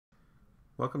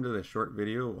Welcome to this short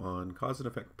video on cause and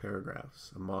effect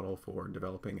paragraphs, a model for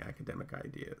developing academic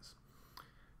ideas.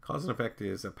 Cause and effect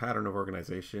is a pattern of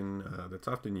organization that's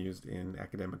often used in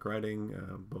academic writing,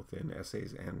 both in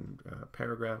essays and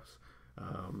paragraphs.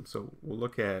 So we'll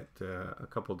look at a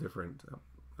couple different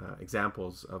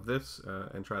examples of this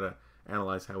and try to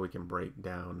analyze how we can break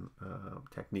down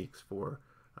techniques for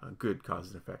good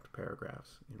cause and effect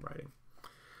paragraphs in writing.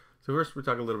 So first we'll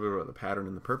talk a little bit about the pattern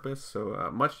and the purpose. So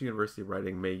much university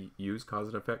writing may use cause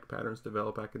and effect patterns to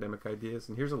develop academic ideas,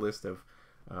 and here's a list of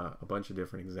a bunch of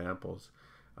different examples.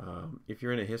 If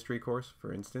you're in a history course,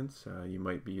 for instance, you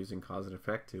might be using cause and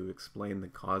effect to explain the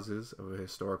causes of a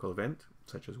historical event,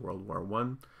 such as World War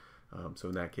I. So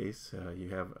in that case, you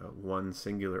have one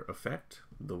singular effect,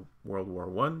 the World War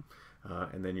I,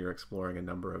 and then you're exploring a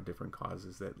number of different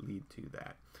causes that lead to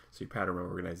that. So your pattern of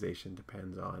organization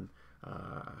depends on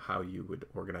how you would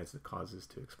organize the causes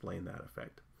to explain that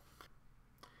effect.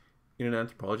 In an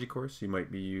anthropology course, you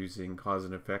might be using cause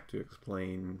and effect to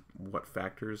explain what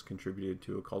factors contributed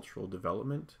to a cultural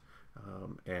development.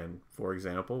 And for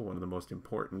example, one of the most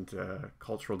important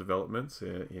cultural developments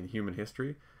in human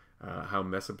history, how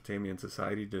Mesopotamian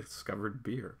society discovered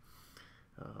beer.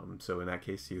 So in that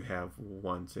case, you have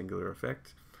one singular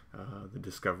effect, the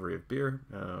discovery of beer,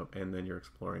 and then you're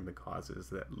exploring the causes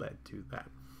that led to that.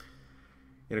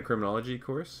 In a criminology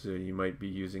course, you might be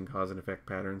using cause and effect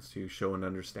patterns to show an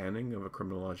understanding of a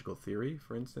criminological theory,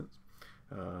 for instance.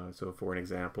 So for an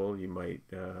example, you might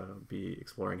be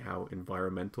exploring how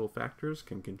environmental factors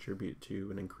can contribute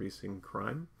to an increase in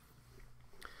crime.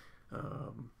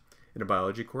 In a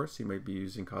biology course, you might be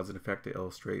using cause and effect to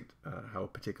illustrate how a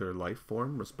particular life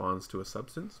form responds to a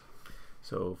substance.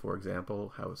 So for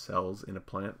example, how cells in a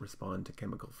plant respond to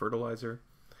chemical fertilizer.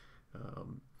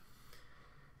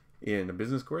 In a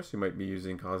business course, you might be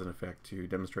using cause and effect to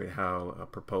demonstrate how a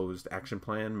proposed action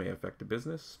plan may affect a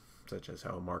business, such as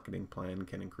how a marketing plan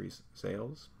can increase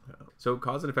sales. So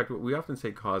cause and effect, we often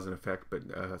say cause and effect, but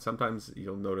sometimes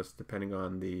you'll notice, depending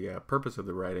on the purpose of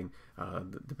the writing,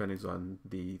 depending on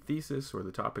the thesis or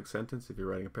the topic sentence, if you're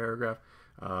writing a paragraph,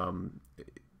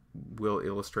 will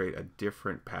illustrate a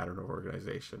different pattern of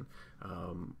organization.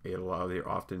 It'll either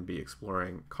often be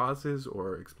exploring causes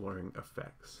or exploring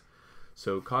effects.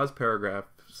 So cause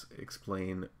paragraphs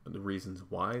explain the reasons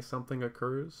why something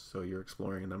occurs. So you're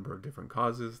exploring a number of different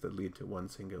causes that lead to one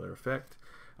singular effect.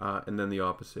 And then the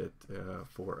opposite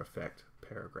for effect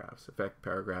paragraphs. Effect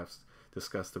paragraphs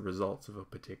discuss the results of a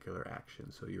particular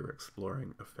action. So you're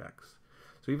exploring effects.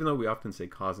 So even though we often say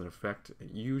cause and effect,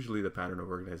 usually the pattern of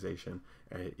organization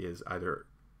is either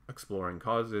exploring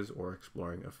causes or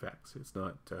exploring effects. It's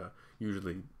not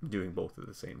usually doing both at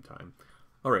the same time.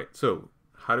 All right, so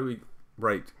how do we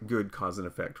write good cause and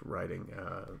effect writing?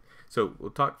 So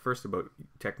we'll talk first about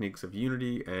techniques of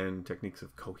unity and techniques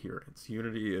of coherence.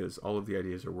 Unity is all of the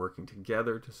ideas are working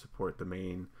together to support the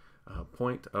main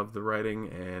point of the writing,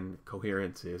 and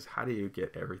coherence is how do you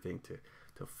get everything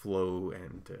to flow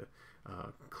and to,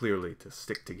 clearly to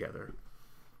stick together.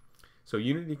 So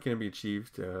unity can be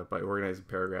achieved by organizing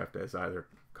paragraph as either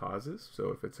causes. So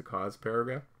if it's a cause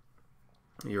paragraph,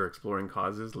 you're exploring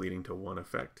causes leading to one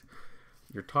effect.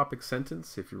 Your topic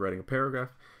sentence, if you're writing a paragraph,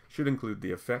 should include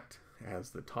the effect as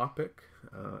the topic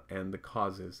and the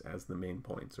causes as the main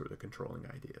points or the controlling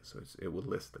idea. So it will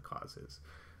list the causes.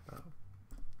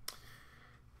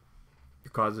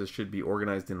 Your causes should be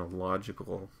organized in a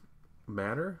logical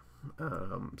manner.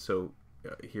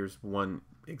 Here's one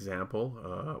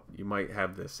example. You might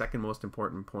have the second most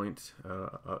important point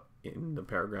in the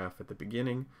paragraph at the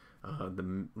beginning,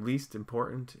 the least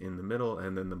important in the middle,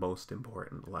 and then the most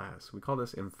important last. We call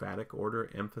this emphatic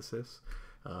order, emphasis.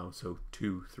 So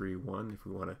 2, 3, 1, if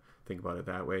we want to think about it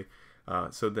that way.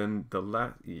 So then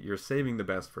you're saving the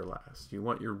best for last. You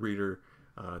want your reader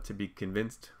to be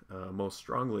convinced most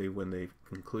strongly when they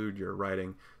conclude your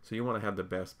writing. So you want to have the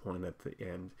best point at the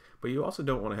end. But you also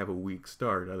don't want to have a weak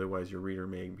start. Otherwise, your reader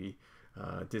may be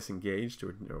disengaged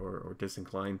or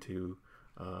disinclined to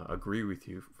agree with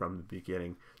you from the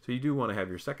beginning. So you do want to have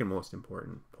your second most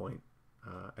important point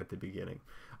at the beginning.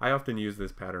 I often use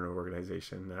this pattern of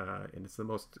organization, and it's the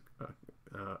most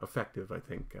effective, I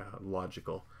think,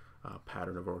 logical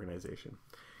pattern of organization.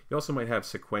 You also might have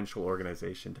sequential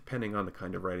organization depending on the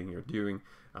kind of writing you're doing.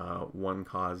 One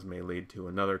cause may lead to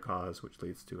another cause, which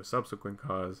leads to a subsequent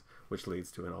cause, which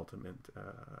leads to an ultimate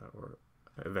or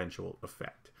eventual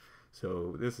effect.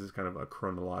 So this is kind of a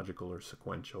chronological or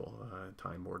sequential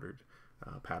time-ordered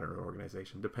pattern of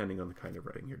organization, depending on the kind of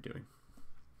writing you're doing.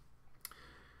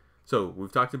 So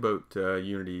we've talked about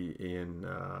unity in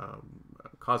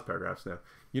cause paragraphs. Now,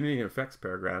 unity in effects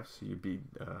paragraphs, you'd be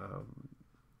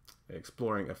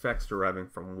exploring effects deriving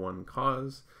from one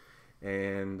cause,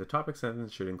 and the topic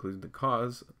sentence should include the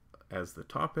cause as the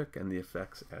topic and the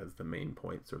effects as the main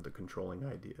points or the controlling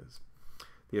ideas.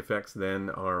 The effects then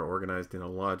are organized in a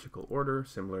logical order,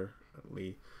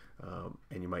 similarly,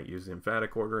 and you might use the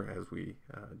emphatic order as we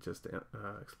just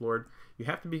explored. You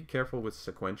have to be careful with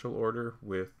sequential order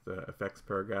with effects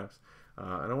paragraphs.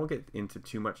 And I won't get into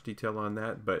too much detail on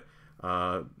that, but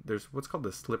there's what's called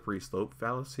the slippery slope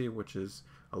fallacy, which is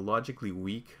a logically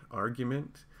weak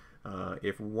argument.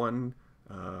 If one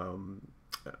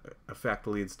effect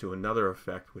leads to another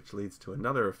effect, which leads to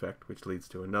another effect, which leads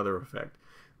to another effect,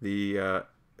 the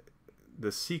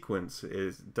sequence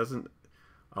doesn't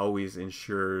always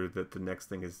ensure that the next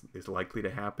thing is likely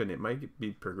to happen. It might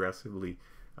be progressively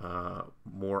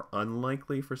more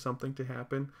unlikely for something to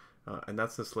happen, and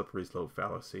that's the slippery slope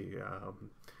fallacy.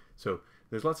 So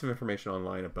there's lots of information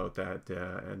online about that,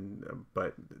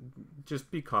 but just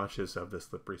be cautious of the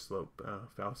slippery slope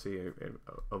fallacy.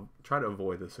 Try to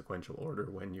avoid the sequential order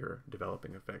when you're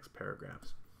developing effects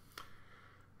paragraphs.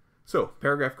 So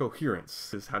paragraph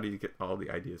coherence is how do you get all the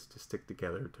ideas to stick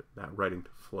together, to that writing to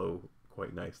flow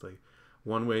quite nicely.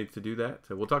 One way to do that,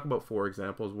 so we'll talk about 4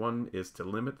 examples. One is to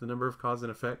limit the number of cause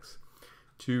and effects.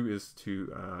 2 is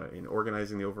to in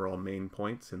organizing the overall main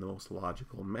points in the most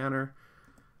logical manner.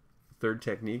 Third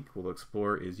technique we'll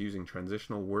explore is using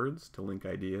transitional words to link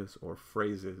ideas, or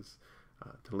phrases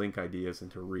to link ideas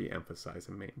and to re-emphasize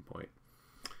a main point.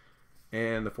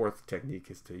 And the 4th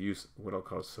technique is to use what I'll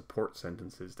call support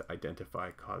sentences to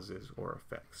identify causes or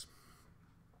effects.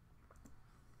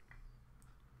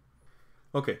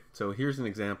 Okay, so here's an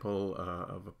example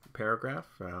of a paragraph,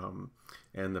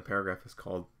 and the paragraph is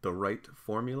called "The Right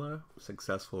Formula.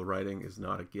 Successful Writing is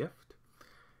Not a Gift."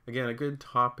 Again, a good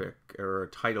topic or a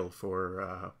title for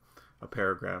a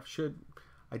paragraph should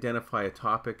identify a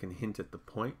topic and hint at the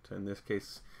point. In this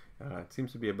case, it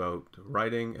seems to be about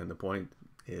writing, and the point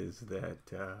is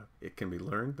that it can be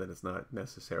learned, that it's not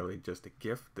necessarily just a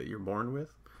gift that you're born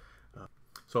with.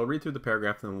 So I'll read through the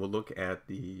paragraph and then we'll look at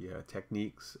the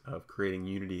techniques of creating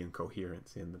unity and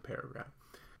coherence in the paragraph.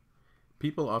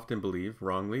 People often believe,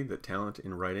 wrongly, that talent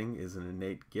in writing is an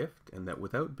innate gift and that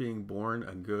without being born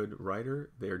a good writer,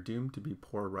 they are doomed to be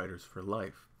poor writers for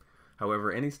life.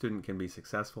 However, any student can be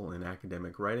successful in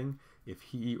academic writing if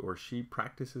he or she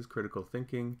practices critical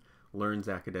thinking, learns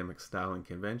academic style and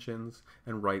conventions,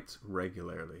 and writes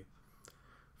regularly.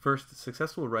 First,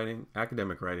 successful writing,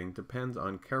 academic writing, depends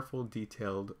on careful,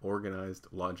 detailed, organized,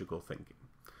 logical thinking.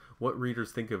 What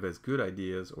readers think of as good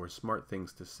ideas or smart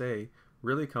things to say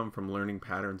really come from learning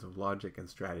patterns of logic and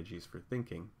strategies for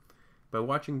thinking. By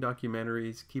watching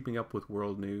documentaries, keeping up with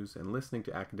world news, and listening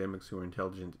to academics who are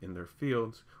intelligent in their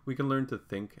fields, we can learn to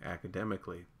think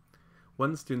academically.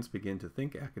 Once students begin to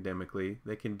think academically,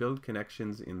 they can build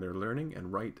connections in their learning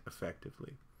and write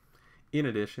effectively. In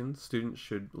addition, students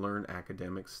should learn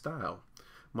academic style.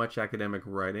 Much academic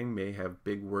writing may have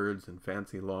big words and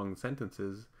fancy long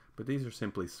sentences, but these are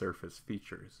simply surface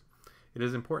features. It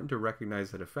is important to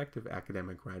recognize that effective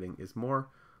academic writing is more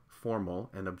formal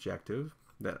and objective,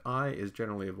 that I is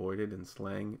generally avoided and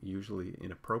slang usually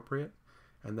inappropriate,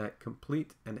 and that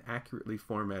complete and accurately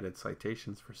formatted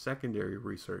citations for secondary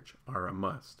research are a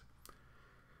must.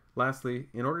 Lastly,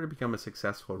 in order to become a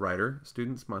successful writer,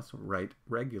 students must write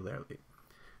regularly.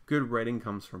 Good writing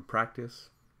comes from practice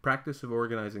of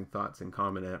organizing thoughts in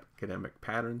common academic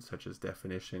patterns such as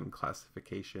definition,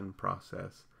 classification,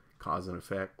 process, cause and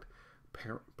effect,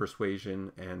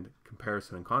 persuasion, and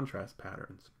comparison and contrast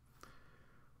patterns.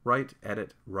 Write,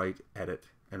 edit,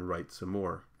 and write some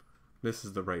more. This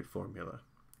is the right formula.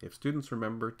 If students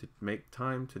remember to make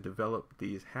time to develop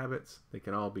these habits, they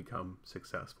can all become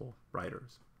successful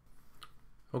writers.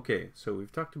 Okay, so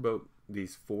we've talked about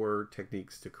these 4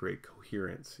 techniques to create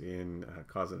coherence in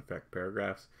cause and effect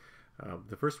paragraphs.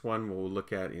 The first one we'll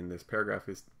look at in this paragraph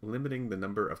is limiting the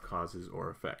number of causes or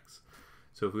effects.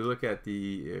 So if we look at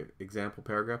the example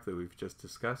paragraph that we've just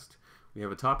discussed, we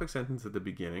have a topic sentence at the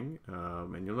beginning,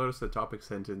 and you'll notice the topic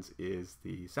sentence is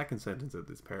the second sentence of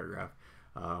this paragraph.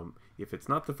 If it's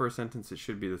not the first sentence, it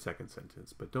should be the second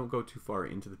sentence, but don't go too far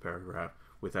into the paragraph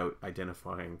without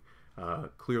identifying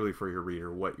clearly for your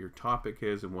reader what your topic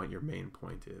is and what your main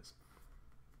point is.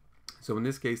 So in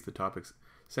this case, the topic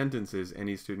sentence is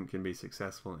any student can be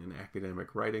successful in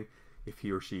academic writing if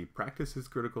he or she practices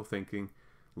critical thinking,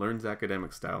 learns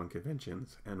academic style and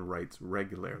conventions, and writes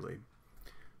regularly.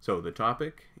 So the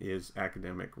topic is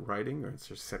academic writing or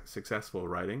successful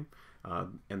writing,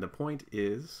 and the point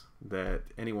is that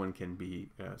anyone can be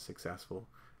successful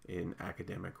in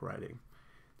academic writing.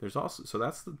 There's also, so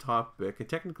that's the topic, and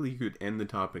technically you could end the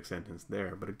topic sentence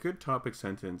there, but a good topic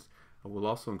sentence will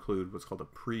also include what's called a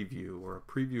preview, or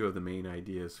a preview of the main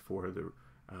ideas for the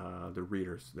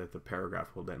readers that the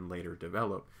paragraph will then later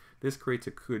develop. This creates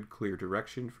a good, clear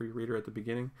direction for your reader at the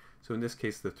beginning. So in this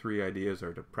case, the three ideas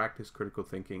are to practice critical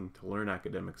thinking, to learn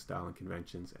academic style and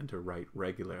conventions, and to write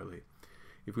regularly.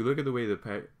 If we look at the way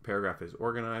the paragraph is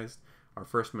organized, our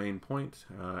first main point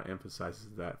emphasizes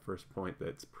that first point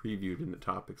that's previewed in the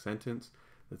topic sentence,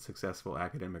 that successful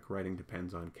academic writing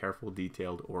depends on careful,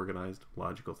 detailed, organized,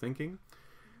 logical thinking.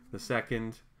 The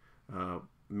second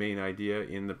main idea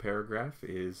in the paragraph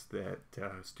is that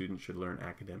students should learn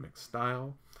academic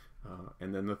style.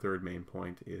 And then the third main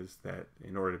point is that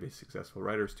in order to be a successful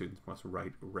writer, students must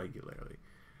write regularly.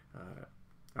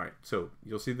 All right, so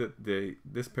you'll see that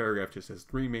this paragraph just has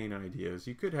three main ideas.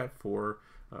 You could have four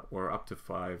or up to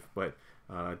five, but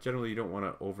generally you don't want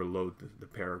to overload the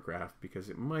paragraph, because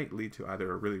it might lead to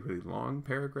either a really, really long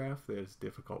paragraph that is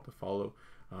difficult to follow,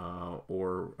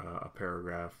 or a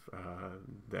paragraph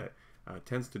that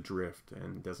tends to drift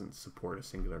and doesn't support a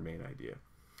singular main idea.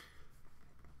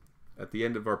 At the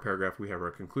end of our paragraph, we have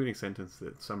our concluding sentence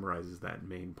that summarizes that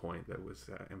main point that was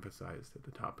emphasized at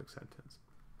the topic sentence.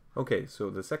 Okay, so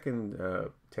the second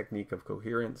technique of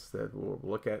coherence that we'll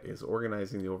look at is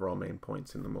organizing the overall main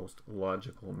points in the most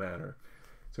logical manner.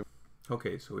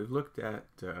 So we've looked at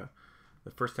the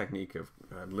first technique of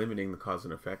limiting the cause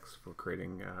and effects for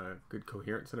creating good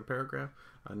coherence in a paragraph.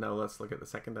 Now let's look at the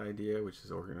second idea, which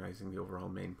is organizing the overall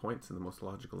main points in the most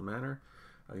logical manner.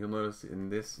 You'll notice in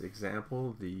this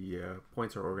example, the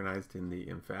points are organized in the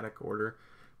emphatic order,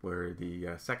 where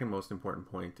the second most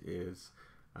important point is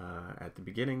at the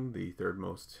beginning, the third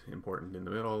most important in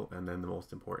the middle, and then the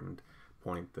most important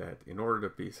point that in order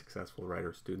to be successful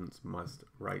writers, students must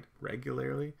write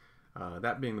regularly.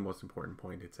 That being the most important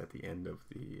point, it's at the end of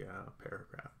the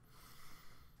paragraph.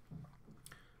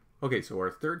 Okay, so our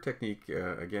third technique,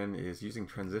 again, is using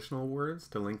transitional words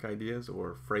to link ideas,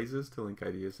 or phrases to link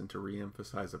ideas and to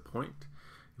re-emphasize a point.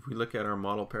 If we look at our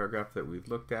model paragraph that we've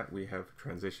looked at, we have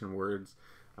transition words.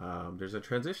 There's a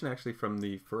transition actually from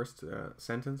the first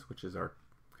sentence, which is our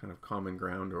kind of common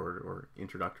ground or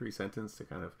introductory sentence to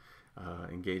kind of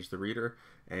engage the reader,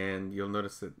 and you'll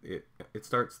notice that it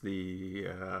starts the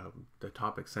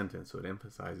topic sentence, so it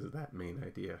emphasizes that main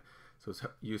idea. So it's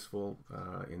useful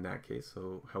in that case.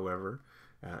 So, however,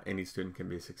 any student can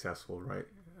be successful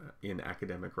in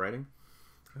academic writing.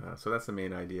 So that's the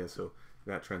main idea. So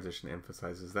that transition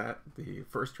emphasizes that. The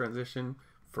first transition,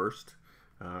 first,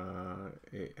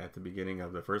 at the beginning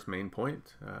of the first main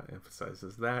point,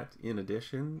 emphasizes that. In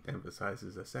addition,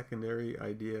 emphasizes a secondary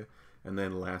idea. And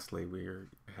then lastly, we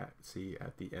see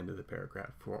at the end of the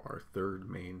paragraph for our third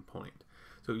main point.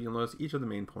 So you'll notice each of the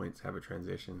main points have a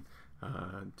transition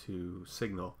to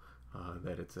signal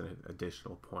that it's an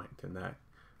additional point. And that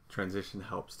transition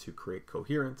helps to create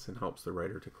coherence and helps the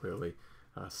writer to clearly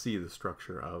see the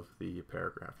structure of the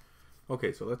paragraph.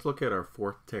 Okay, so let's look at our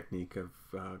fourth technique of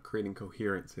creating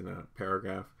coherence in a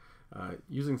paragraph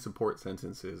using support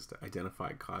sentences to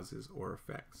identify causes or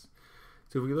effects.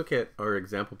 So if we look at our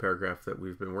example paragraph that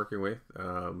we've been working with,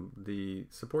 the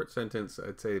support sentence,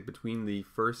 I'd say between the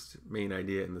first main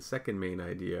idea and the second main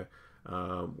idea,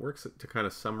 works to kind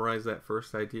of summarize that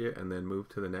first idea and then move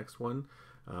to the next one.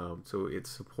 So it's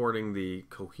supporting the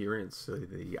coherence,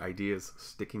 the ideas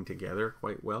sticking together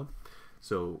quite well.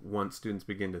 So once students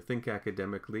begin to think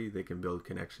academically, they can build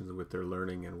connections with their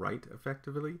learning and write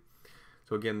effectively.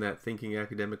 So again, that thinking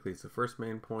academically is the first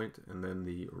main point, and then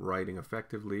the writing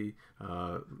effectively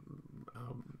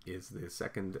is the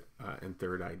second and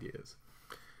third ideas.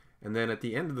 And then at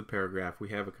the end of the paragraph, we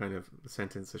have a kind of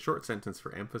sentence, a short sentence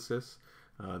for emphasis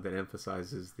that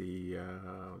emphasizes the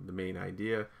main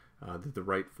idea, that the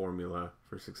right formula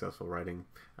for successful writing,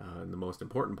 and the most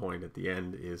important point at the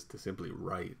end is to simply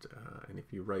write. And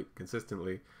if you write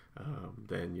consistently,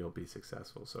 then you'll be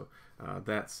successful. So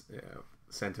that's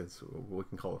sentence we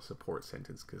can call a support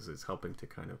sentence, because it's helping to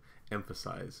kind of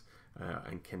emphasize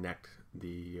and connect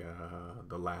the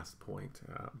last point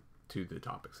to the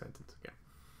topic sentence again.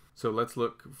 So let's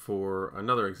look for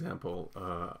another example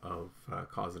of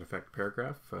cause and effect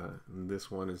paragraph.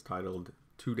 This one is titled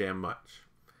 "Too Damn Much."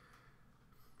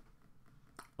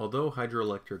 Although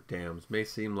hydroelectric dams may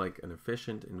seem like an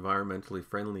efficient, environmentally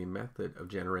friendly method of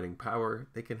generating power,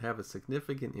 they can have a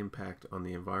significant impact on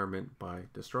the environment by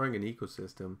destroying an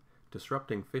ecosystem,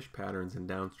 disrupting fish patterns in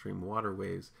downstream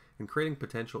waterways, and creating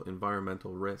potential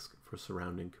environmental risk for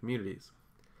surrounding communities.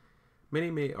 Many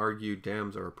may argue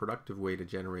dams are a productive way to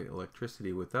generate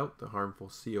electricity without the harmful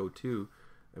CO2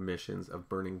 emissions of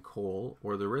burning coal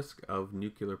or the risk of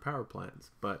nuclear power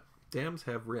plants. But dams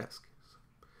have risks.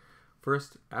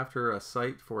 First, after a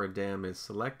site for a dam is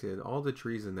selected, all the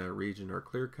trees in that region are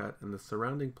clear-cut and the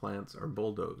surrounding plants are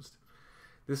bulldozed.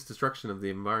 This destruction of the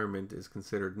environment is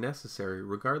considered necessary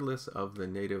regardless of the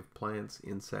native plants,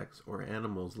 insects, or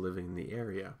animals living in the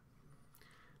area.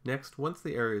 Next, once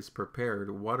the area is prepared,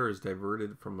 water is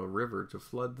diverted from a river to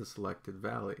flood the selected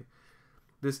valley.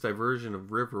 This diversion of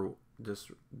the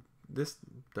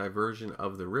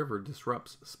river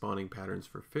disrupts spawning patterns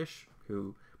for fish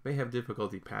who may have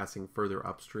difficulty passing further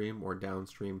upstream or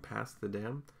downstream past the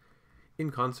dam. In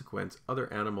consequence,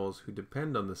 other animals who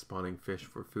depend on the spawning fish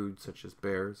for food, such as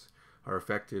bears, are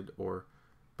affected or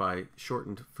by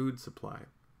shortened food supply.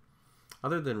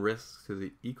 Other than risks to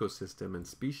the ecosystem and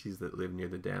species that live near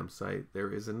the dam site,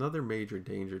 there is another major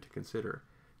danger to consider.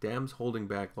 Dams holding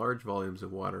back large volumes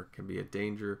of water can be a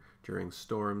danger during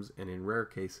storms and in rare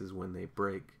cases when they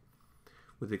break.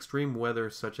 With extreme weather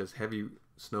such as heavy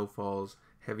snowfalls,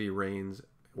 heavy rains,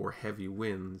 or heavy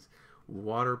winds,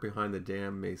 water behind the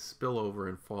dam may spill over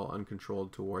and fall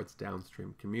uncontrolled towards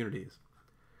downstream communities.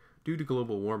 Due to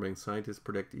global warming, scientists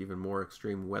predict even more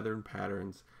extreme weather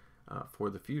patterns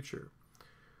for the future.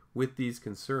 With these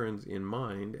concerns in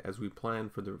mind, as we plan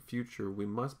for the future, we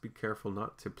must be careful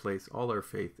not to place all our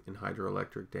faith in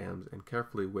hydroelectric dams and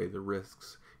carefully weigh the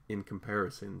risks in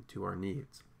comparison to our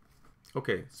needs.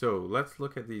 Okay, so let's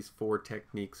look at these 4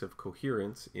 techniques of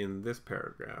coherence in this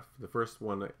paragraph. The first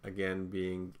one, again,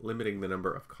 being limiting the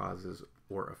number of causes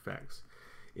or effects.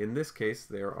 In this case,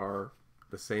 there are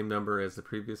the same number as the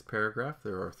previous paragraph.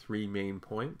 There are 3 main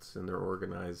points, and they're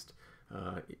organized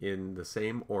in the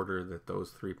same order that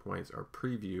those 3 points are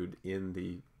previewed in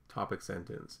the topic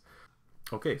sentence.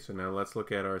 Okay, so now let's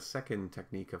look at our second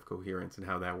technique of coherence and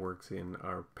how that works in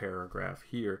our paragraph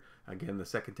here. Again, the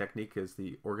second technique is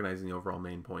the organizing the overall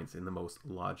main points in the most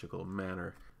logical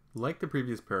manner. Like the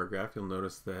previous paragraph, you'll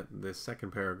notice that this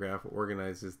second paragraph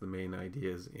organizes the main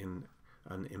ideas in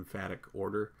an emphatic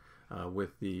order,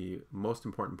 with the most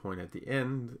important point at the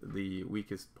end, the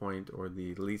weakest point or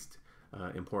the least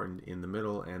important in the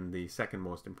middle, and the second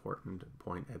most important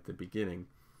point at the beginning.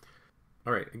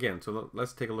 All right, again, so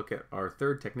let's take a look at our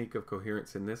third technique of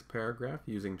coherence in this paragraph,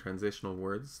 using transitional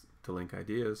words to link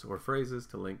ideas or phrases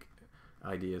to link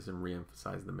ideas and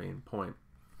re-emphasize the main point.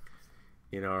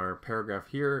 In our paragraph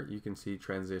here, you can see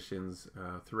transitions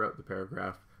throughout the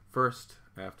paragraph. First,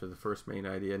 after the first main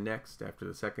idea, next, after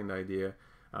the second idea,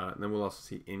 and then we'll also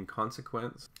see in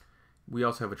consequence. We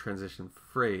also have a transition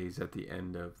phrase at the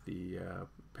end of the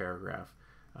paragraph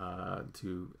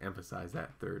to emphasize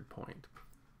that third point.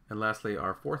 And lastly,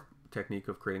 our fourth technique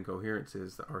of creating coherence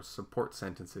is our support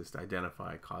sentences to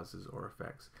identify causes or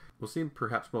effects. We'll see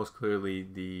perhaps most clearly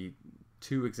the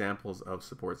 2 examples of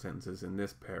support sentences in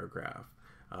this paragraph.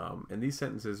 And these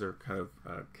sentences are kind of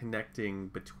connecting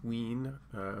between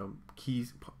key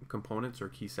components or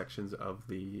key sections of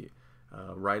the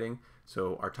writing.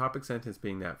 So our topic sentence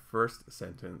being that first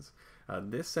sentence.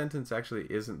 This sentence actually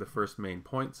isn't the first main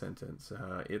point sentence.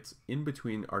 It's in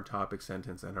between our topic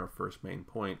sentence and our first main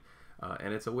point.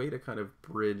 And it's a way to kind of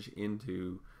bridge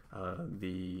into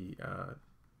the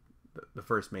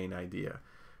first main idea.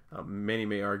 Many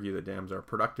may argue that dams are a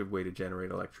productive way to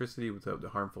generate electricity without the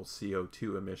harmful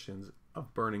CO2 emissions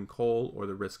of burning coal or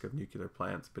the risk of nuclear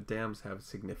plants, but dams have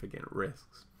significant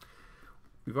risks.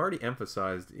 We've already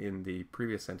emphasized in the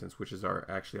previous sentence, which is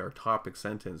actually our topic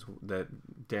sentence,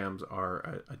 that dams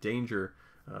are a danger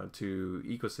to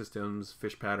ecosystems,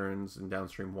 fish patterns, and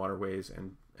downstream waterways,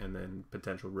 and then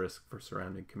potential risk for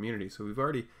surrounding communities. So we've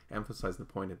already emphasized the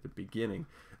point at the beginning.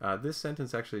 This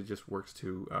sentence actually just works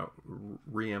to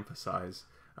re-emphasize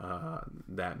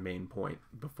that main point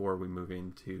before we move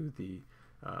into the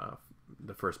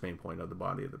first main point of the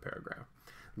body of the paragraph.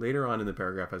 Later on in the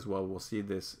paragraph as well, we'll see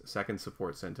this second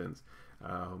support sentence.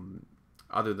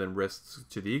 Other than risks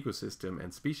to the ecosystem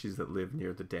and species that live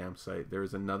near the dam site, there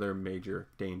is another major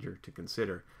danger to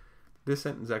consider. This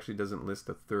sentence actually doesn't list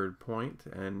a third point,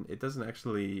 and it doesn't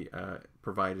actually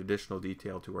provide additional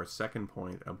detail to our second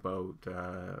point about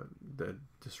the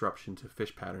disruption to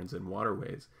fish patterns and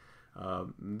waterways.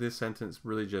 This sentence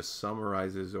really just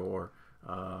summarizes or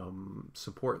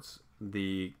supports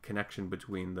the connection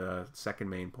between the second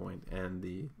main point and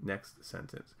the next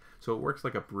sentence. So it works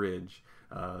like a bridge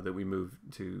that we move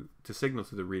to signal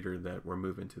to the reader that we're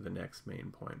moving to the next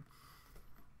main point.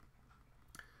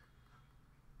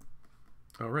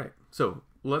 All right, so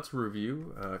let's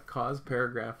review. Cause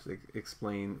paragraphs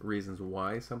explain reasons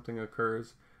why something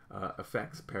occurs.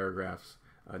 Effects paragraphs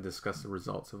discuss the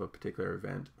results of a particular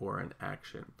event or an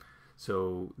action.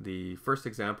 So the first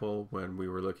example, when we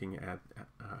were looking at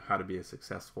how to be a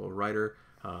successful writer,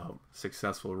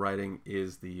 successful writing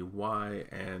is the why,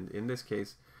 and in this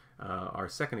case, our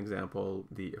second example,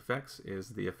 the effects, is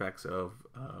the effects of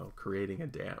creating a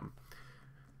dam.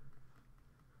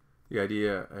 The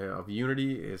idea of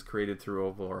unity is created through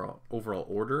overall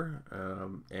order,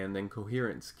 and then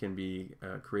coherence can be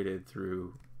created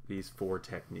through these four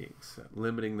techniques: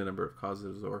 limiting the number of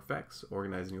causes or effects,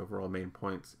 organizing overall main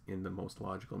points in the most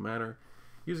logical manner,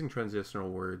 using transitional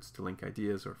words to link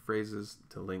ideas or phrases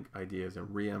to link ideas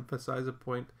and re-emphasize a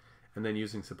point, and then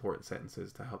using support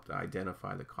sentences to help to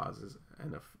identify the causes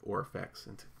and or effects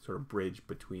and to sort of bridge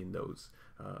between those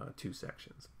two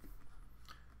sections.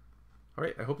 All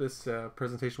right, I hope this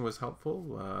presentation was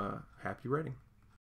helpful. Happy writing.